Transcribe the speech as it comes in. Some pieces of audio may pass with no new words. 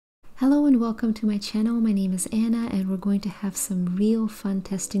Hello and welcome to my channel. My name is Anna and we're going to have some real fun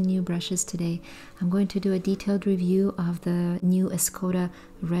testing new brushes today. I'm going to do a detailed review of the new Escoda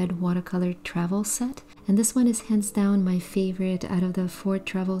red watercolor travel set. And this one is hands down my favorite out of the 4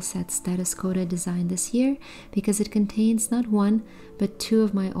 travel sets that Escoda designed this year because it contains not one, but 2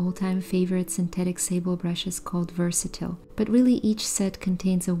 of my all-time favorite synthetic sable brushes called Versatile. But really each set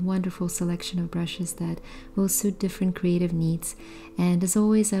contains a wonderful selection of brushes that will suit different creative needs. And as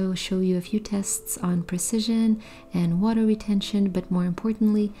always, I will show you a few tests on precision and water retention, but more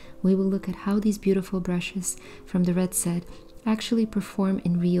importantly, we will look at how these beautiful brushes from the red set actually perform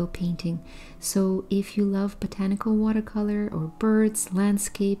in real painting. So if you love botanical watercolor or birds,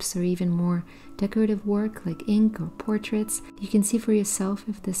 landscapes, or even more decorative work like ink or portraits, you can see for yourself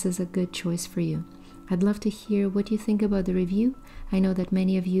if this is a good choice for you. I'd love to hear what you think about the review. I know that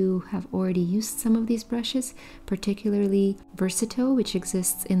many of you have already used some of these brushes, particularly Versatile, which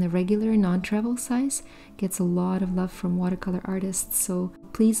exists in the regular non-travel size, gets a lot of love from watercolor artists, so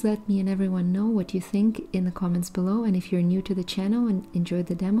please let me and everyone know what you think in the comments below, and if you're new to the channel and enjoyed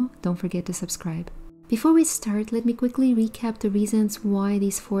the demo, don't forget to subscribe. Before we start, let me quickly recap the reasons why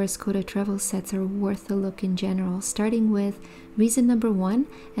these 4 Escoda travel sets are worth a look in general, starting with reason number 1,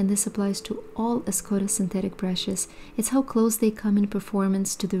 and this applies to all Escoda synthetic brushes. It's how close they come in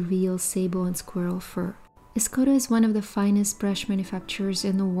performance to the real sable and squirrel fur. Escoda is one of the finest brush manufacturers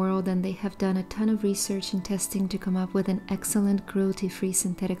in the world, and they have done a ton of research and testing to come up with an excellent cruelty-free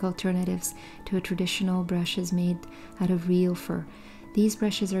synthetic alternatives to traditional brushes made out of real fur. These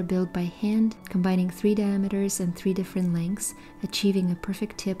brushes are built by hand, combining 3 diameters and 3 different lengths, achieving a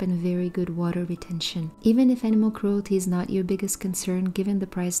perfect tip and very good water retention. Even if animal cruelty is not your biggest concern, given the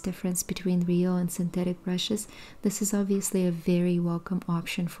price difference between real and synthetic brushes, this is obviously a very welcome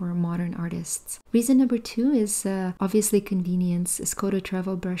option for modern artists. Reason number 2 is obviously convenience. Escoda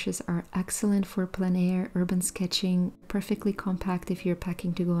travel brushes are excellent for plein air, urban sketching, perfectly compact if you're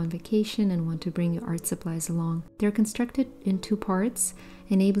packing to go on vacation and want to bring your art supplies along. They're constructed in 2 parts,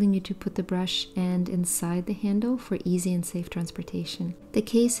 enabling you to put the brush end inside the handle for easy and safe transportation. The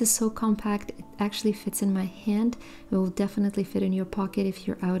case is so compact it actually fits in my hand. It will definitely fit in your pocket if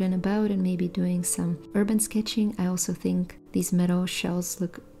you're out and about and maybe doing some urban sketching. I also think these metal shells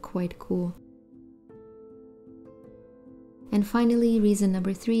look quite cool. And finally, reason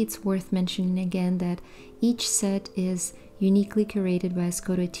number 3, it's worth mentioning again that each set is uniquely curated by a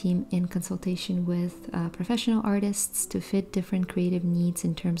Escoda team in consultation with professional artists to fit different creative needs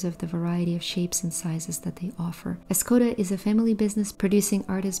in terms of the variety of shapes and sizes that they offer. Escoda is a family business producing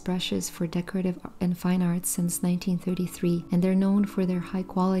artist brushes for decorative and fine arts since 1933, and they're known for their high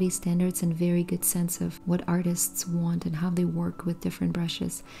quality standards and very good sense of what artists want and how they work with different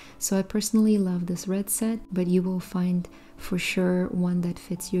brushes. So I personally love this red set, but you will find for sure one that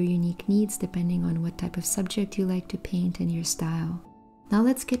fits your unique needs depending on what type of subject you like to paint and your style. Now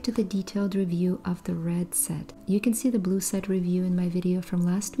let's get to the detailed review of the red set. You can see the blue set review in my video from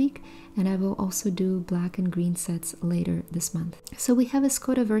last week, and I will also do black and green sets later this month. So we have a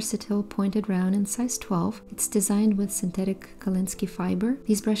Escoda Versatile pointed round in size 12. It's designed with synthetic Kolinsky fiber.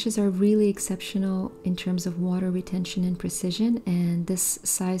 These brushes are really exceptional in terms of water retention and precision, and this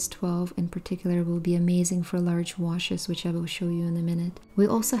size 12 in particular will be amazing for large washes, which I will show you in a minute. We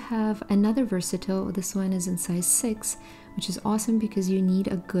also have another Versatile. This one is in size 6, which is awesome because you need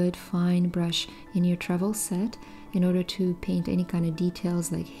a good fine brush in your travel set in order to paint any kind of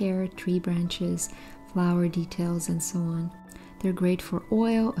details like hair, tree branches, flower details, and so on. They're great for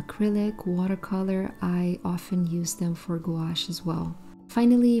oil, acrylic, watercolor. I often use them for gouache as well.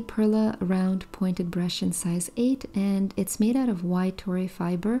 Finally, Perla round pointed brush in size 8, and it's made out of white Torre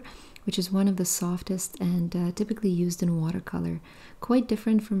fiber, which is one of the softest and typically used in watercolor. Quite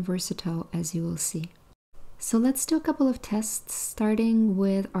different from Versatile, as you will see. So let's do a couple of tests, starting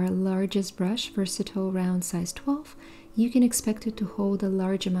with our largest brush, Versatile round size 12. You can expect it to hold a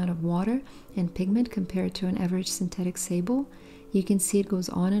large amount of water and pigment compared to an average synthetic sable. You can see it goes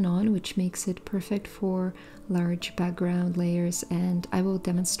on, which makes it perfect for large background layers, and I will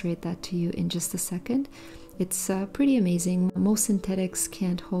demonstrate that to you in just a second. It's pretty amazing. Most synthetics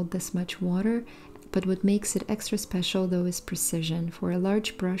can't hold this much water, but what makes it extra special though is precision. For a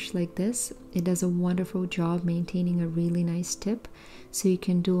large brush like this, it does a wonderful job maintaining a really nice tip, so you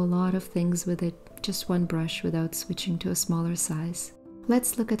can do a lot of things with it, just one brush, without switching to a smaller size.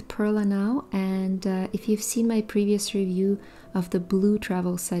 Let's look at Perla now, and if you've seen my previous review of the blue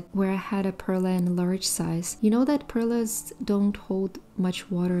travel set where I had a Perla in a large size, you know that Perlas don't hold much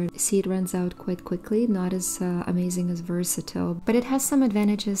water. See, it runs out quite quickly, not as amazing as Versatile, but it has some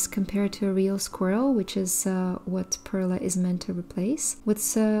advantages compared to a real squirrel, which is what Perla is meant to replace.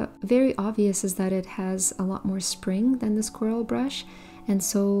 What's very obvious is that it has a lot more spring than the squirrel brush. And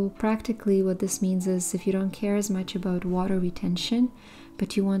so practically what this means is if you don't care as much about water retention,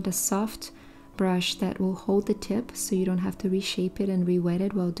 but you want a soft brush that will hold the tip so you don't have to reshape it and re-wet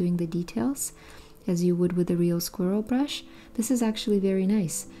it while doing the details, as you would with the real squirrel brush, this is actually very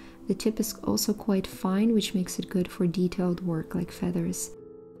nice. The tip is also quite fine, which makes it good for detailed work like feathers.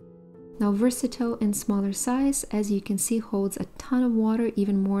 Now Versatile in smaller size, as you can see, holds a ton of water,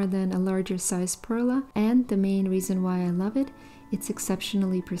 even more than a larger size Perla, and the main reason why I love it, it's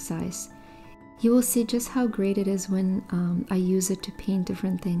exceptionally precise. You will see just how great it is when I use it to paint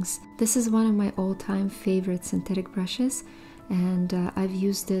different things. This is one of my all-time favorite synthetic brushes, and I've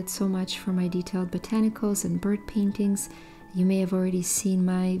used it so much for my detailed botanicals and bird paintings. You may have already seen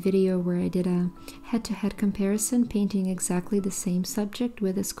my video where I did a head-to-head comparison painting exactly the same subject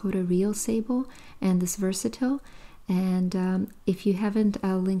with Escoda Real Sable and this Versatile. And if you haven't,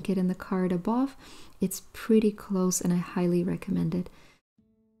 I'll link it in the card above. It's pretty close and I highly recommend it.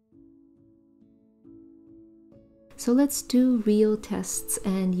 So let's do real tests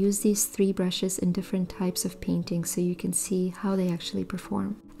and use these 3 brushes in different types of painting so you can see how they actually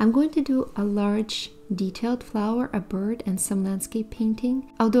perform. I'm going to do a large detailed flower, a bird, and some landscape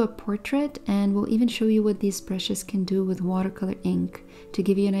painting. I'll do a portrait, and we'll even show you what these brushes can do with watercolor ink to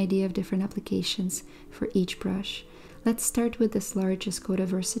give you an idea of different applications for each brush. Let's start with this large Escoda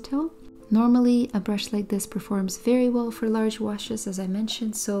Versatile. Normally a brush like this performs very well for large washes, as I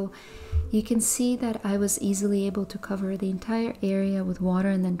mentioned, so you can see that I was easily able to cover the entire area with water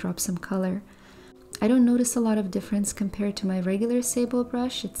and then drop some color. I don't notice a lot of difference compared to my regular sable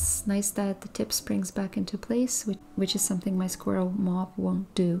brush. It's nice that the tip springs back into place, which is something my squirrel mop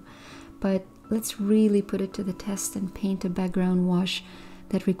won't do. But let's really put it to the test and paint a background wash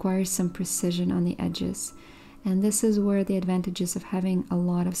that requires some precision on the edges. And this is where the advantages of having a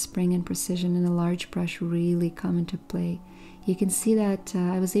lot of spring and precision in a large brush really come into play. You can see that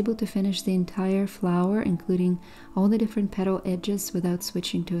I was able to finish the entire flower, including all the different petal edges, without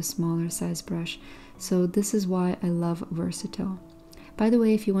switching to a smaller size brush. So this is why I love Versatile. By the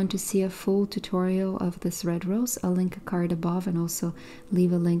way, if you want to see a full tutorial of this red rose, I'll link a card above and also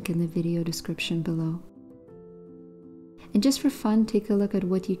leave a link in the video description below. And just for fun, take a look at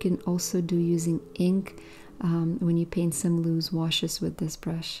what you can also do using ink when you paint some loose washes with this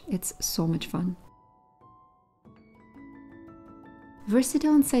brush. It's so much fun.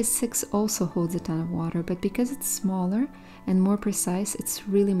 Versatile in size 6 also holds a ton of water, but because it's smaller and more precise, it's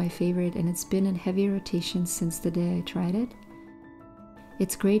really my favorite, and it's been in heavy rotation since the day I tried it.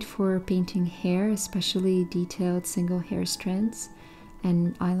 It's great for painting hair, especially detailed single hair strands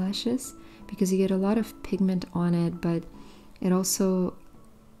and eyelashes, because you get a lot of pigment on it, but it also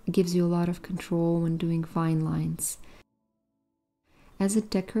gives you a lot of control when doing fine lines. As a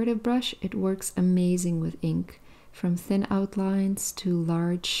decorative brush, it works amazing with ink. From thin outlines to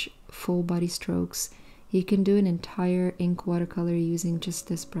large full body strokes, you can do an entire ink watercolor using just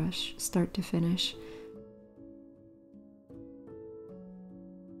this brush, start to finish.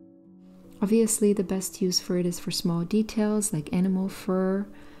 Obviously, the best use for it is for small details like animal fur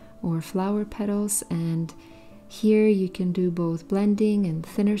or flower petals, and here you can do both blending and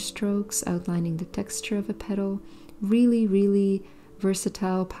thinner strokes, outlining the texture of a petal. Really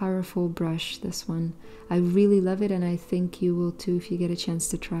versatile, powerful brush, this one. I really love it, and I think you will too if you get a chance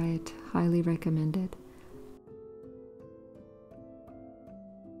to try it. Highly recommend it.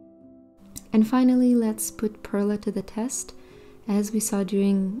 And finally, let's put Perla to the test. As we saw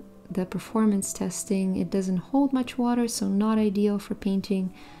during the performance testing, it doesn't hold much water, so not ideal for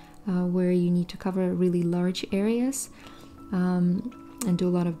painting where you need to cover really large areas and do a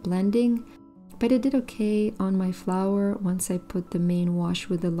lot of blending. But it did okay on my flower once I put the main wash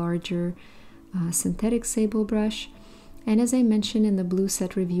with the larger synthetic sable brush. And as I mentioned in the blue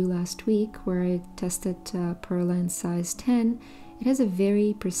set review last week, where I tested Perla in size 10, it has a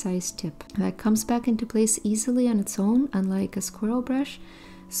very precise tip that comes back into place easily on its own, unlike a squirrel brush.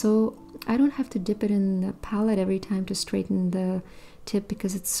 So I don't have to dip it in the palette every time to straighten the tip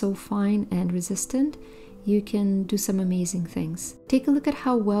because it's so fine and resistant. You can do some amazing things. Take a look at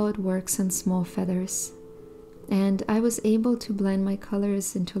how well it works on small feathers. And I was able to blend my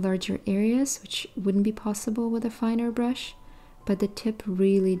colors into larger areas, which wouldn't be possible with a finer brush, but the tip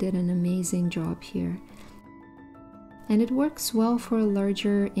really did an amazing job here. And it works well for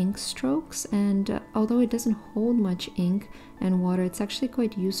larger ink strokes, and although it doesn't hold much ink and water, it's actually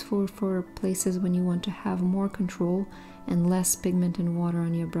quite useful for places when you want to have more control and less pigment and water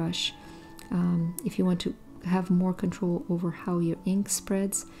on your brush. If you want to have more control over how your ink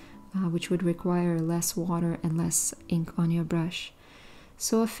spreads, which would require less water and less ink on your brush.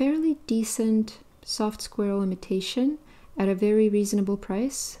 So a fairly decent soft squirrel imitation at a very reasonable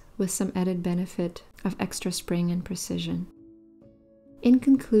price with some added benefit of extra spring and precision. In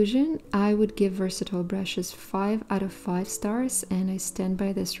conclusion, I would give Versatile brushes 5 out of 5 stars, and I stand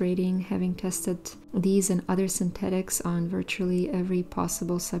by this rating, having tested these and other synthetics on virtually every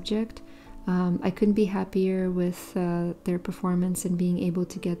possible subject. I couldn't be happier with their performance and being able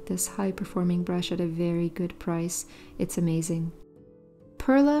to get this high-performing brush at a very good price. It's amazing.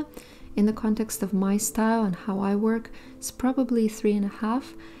 Perla, in the context of my style and how I work, is probably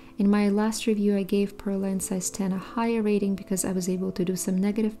 3.5. In my last review, I gave Perla in size 10 a higher rating because I was able to do some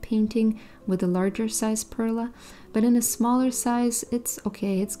negative painting with a larger size Perla, but in a smaller size, it's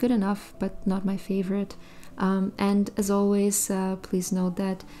okay, it's good enough, but not my favorite. And as always, please note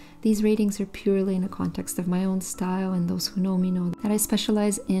that these ratings are purely in the context of my own style, and those who know me know that I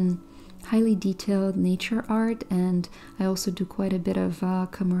specialize in highly detailed nature art, and I also do quite a bit of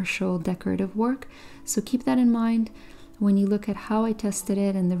commercial decorative work, so keep that in mind when you look at how I tested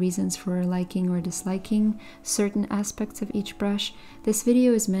it and the reasons for liking or disliking certain aspects of each brush. This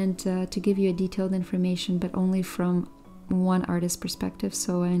video is meant to give you a detailed information, but only from one artist's perspective,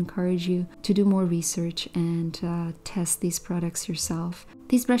 so I encourage you to do more research and test these products yourself.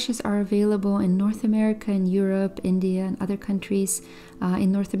 These brushes are available in North America and Europe, India, and other countries.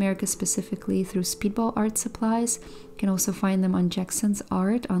 In North America specifically through Speedball Art Supplies. You can also find them on Jackson's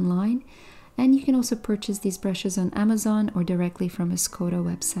Art online. And you can also purchase these brushes on Amazon or directly from Escoda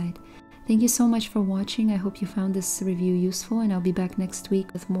website. Thank you so much for watching. I hope you found this review useful, and I'll be back next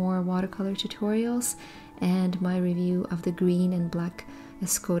week with more watercolor tutorials and my review of the green and black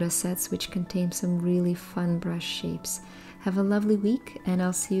Escoda sets, which contain some really fun brush shapes. Have a lovely week, and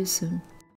I'll see you soon.